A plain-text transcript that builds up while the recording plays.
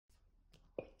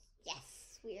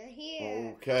we are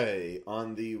here. Okay,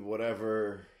 on the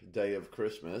whatever day of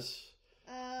Christmas,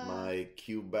 my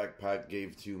cube backpack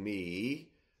gave to me.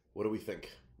 What do we think?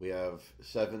 We have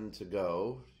 7 to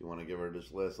go. Do you want to give her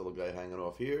this last little guy hanging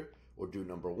off here? Or do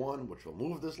number 1, which will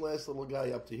move this last little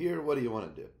guy up to here? What do you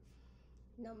want to do?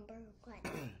 Number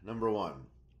 1. Number 1.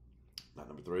 Not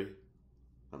number 3.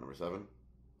 Not number 7.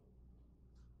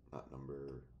 Not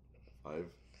number 5.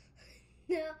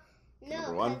 No,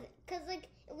 number 1. Because like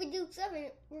if we do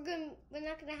 7, we're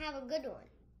not gonna have a good one.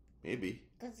 Maybe.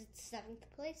 Because it's 7th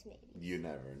place, maybe. You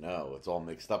never know. It's all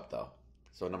mixed up though.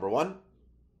 So number 1.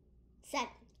 7.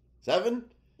 7?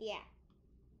 Yeah.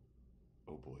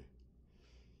 Oh boy.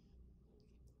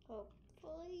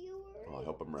 Hopefully you were. Oh, I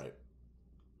hope I'm right.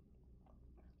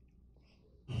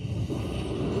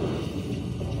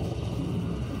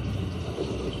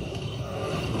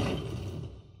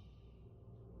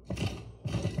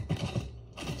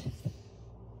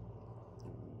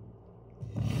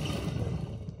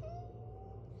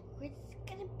 What's it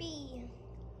gonna be?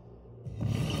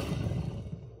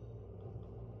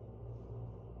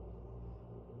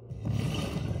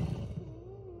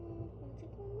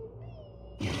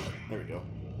 There we go.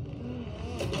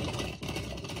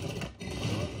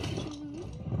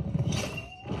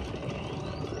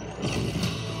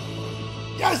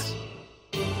 Yes!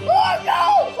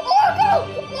 Orko!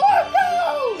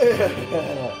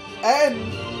 And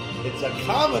it's a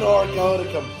common Orko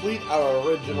to complete our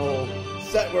original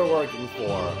set we're working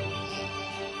for.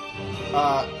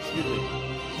 Excuse me.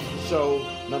 So,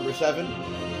 number 7.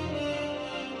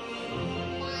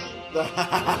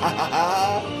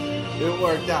 It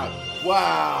worked out.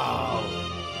 Wow.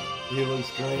 He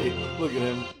looks great. Look at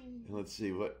him. And let's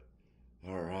see what.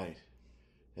 All right.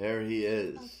 There he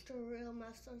is. That's the real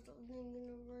Masters of the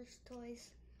Universe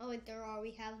toys. Oh, wait, there are.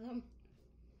 We have them.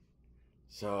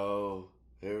 So,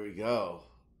 there we go.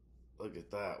 Look at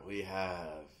that. We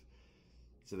have.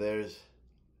 So there's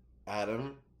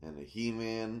Adam and a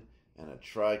He-Man and a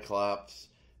tri-klops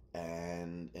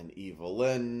and an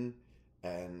evil-lyn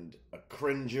and a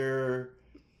Cringer.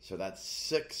 So that's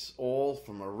 6 all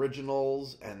from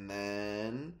originals. And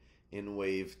then in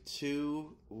wave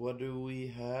 2, what do we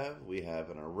have? We have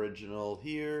an original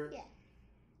here. Yeah.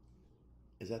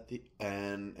 Is that the...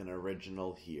 And an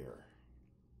original here.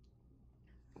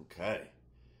 Okay.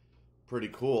 Pretty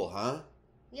cool, huh?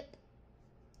 Yep.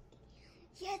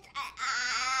 Yes,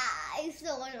 I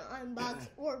still want to unbox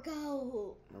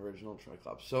Orko. Original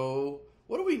tri-klops. So,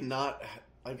 what do we not...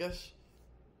 I guess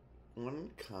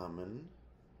 1 common,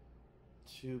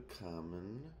 2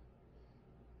 common,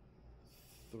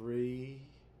 3,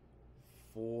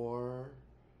 4,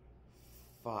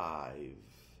 5.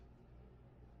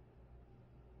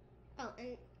 Oh,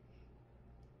 and...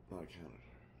 No, I counted.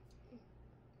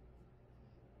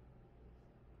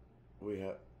 We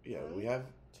have... Yeah, we have...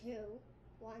 2,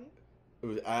 1. It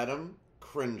was Adam,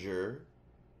 Cringer,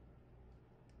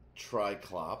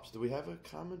 tri-klops. Do we have a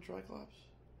common tri-klops?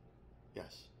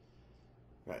 Yes.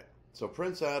 Right. So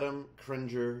Prince Adam,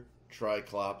 Cringer,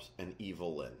 tri-klops, and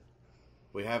evil-lyn.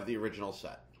 We have the original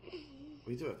set.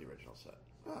 We do have the original set.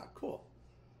 Ah, cool.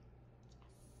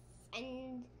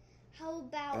 And how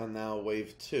about... And now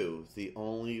wave 2. The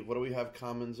only... What do we have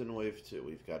commons in wave 2?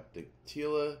 We've got the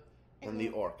Tila and the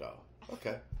Orko.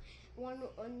 Okay. One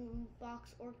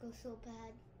unbox Orko so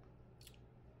bad.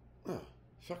 Oh,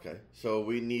 it's okay. So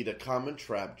we need a common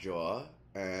Trapjaw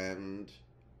and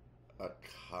a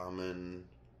common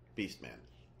Beastman.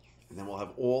 Yes. And then we'll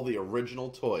have all the original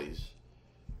toys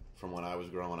from when I was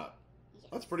growing up. Yes.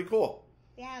 That's pretty cool.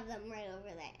 We have them right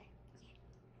over there.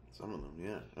 Some of them,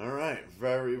 yeah. All right.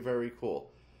 Very, very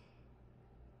cool.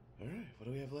 All right. What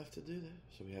do we have left to do there?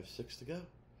 So we have 6 to go.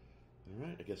 All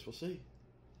right. I guess we'll see.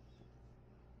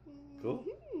 Cool.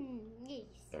 Yes.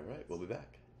 All right. We'll be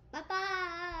back. Bye-bye.